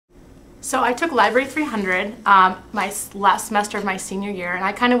So I took LIB300 my last semester of my senior year, and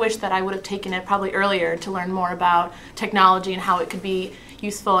I kind of wish that I would have taken it probably earlier to learn more about technology and how it could be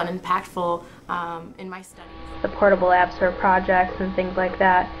useful and impactful in my studies. The portable apps for projects and things like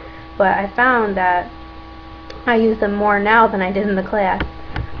that, but I found that I use them more now than I did in the class.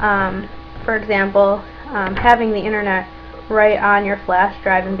 For example, having the internet right on your flash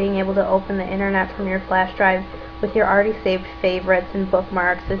drive and being able to open the internet from your flash drive with your already saved favorites and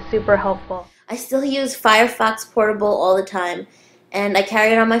bookmarks is super helpful. I still use Firefox Portable all the time, and I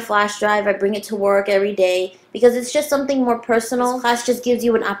carry it on my flash drive. I bring it to work every day because it's just something more personal. This class just gives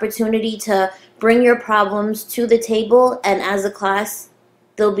you an opportunity to bring your problems to the table, and as a class,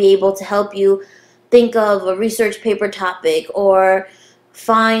 they'll be able to help you think of a research paper topic or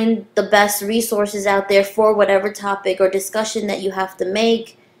find the best resources out there for whatever topic or discussion that you have to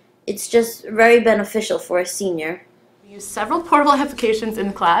make. It's just very beneficial for a senior. We use several portable applications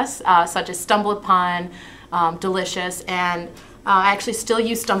in class, such as StumbleUpon, Delicious, and I actually still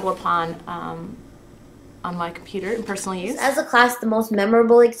use StumbleUpon on my computer in personal use. As a class, the most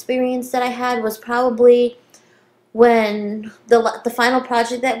memorable experience that I had was probably when the final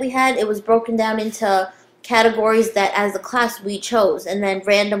project that we had, it was broken down into categories that as a class we chose, and then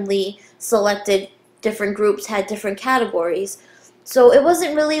randomly selected different groups had different categories. So it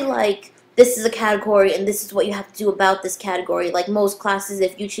wasn't really like this is a category and this is what you have to do about this category. Like most classes,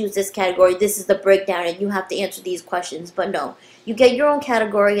 if you choose this category, this is the breakdown and you have to answer these questions. But no, you get your own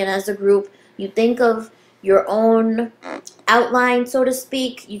category, and as a group, you think of your own outline, so to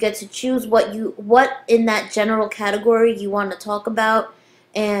speak. You get to choose what in that general category you want to talk about,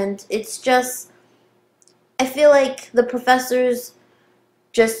 and it's just, I feel like the professors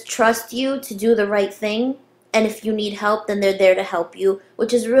just trust you to do the right thing, and if you need help, then they're there to help you,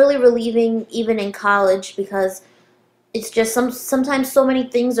 which is really relieving even in college, because it's just sometimes so many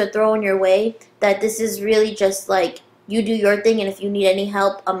things are thrown your way that this is really just like you do your thing, and if you need any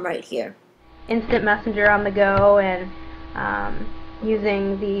help, I'm right here. Instant messenger on the go, and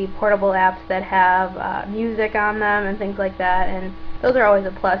using the portable apps that have music on them and things like that, and those are always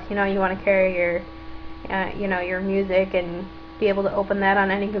a plus. You know, you want to carry your your music and be able to open that on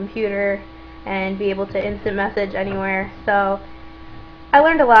any computer and be able to instant message anywhere. So I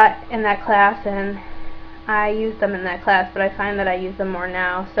learned a lot in that class, and I used them in that class, but I find that I use them more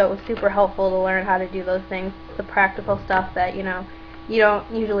now, so it was super helpful to learn how to do those things, the practical stuff that you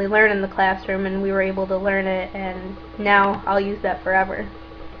don't usually learn in the classroom, and we were able to learn it, and now I'll use that forever.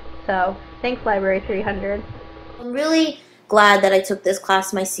 So thanks, LIB300. I'm really glad that I took this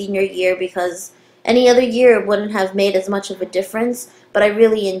class my senior year, because any other year it wouldn't have made as much of a difference, but I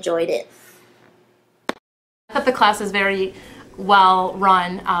really enjoyed it. I thought the class is very well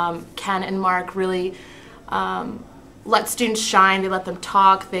run. Ken and Mark really let students shine. They let them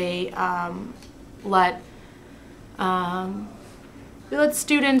talk. They let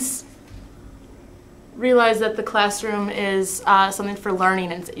students realize that the classroom is something for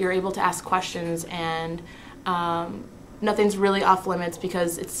learning, and you're able to ask questions, and nothing's really off limits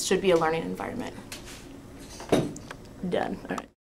because it should be a learning environment. Done. All right.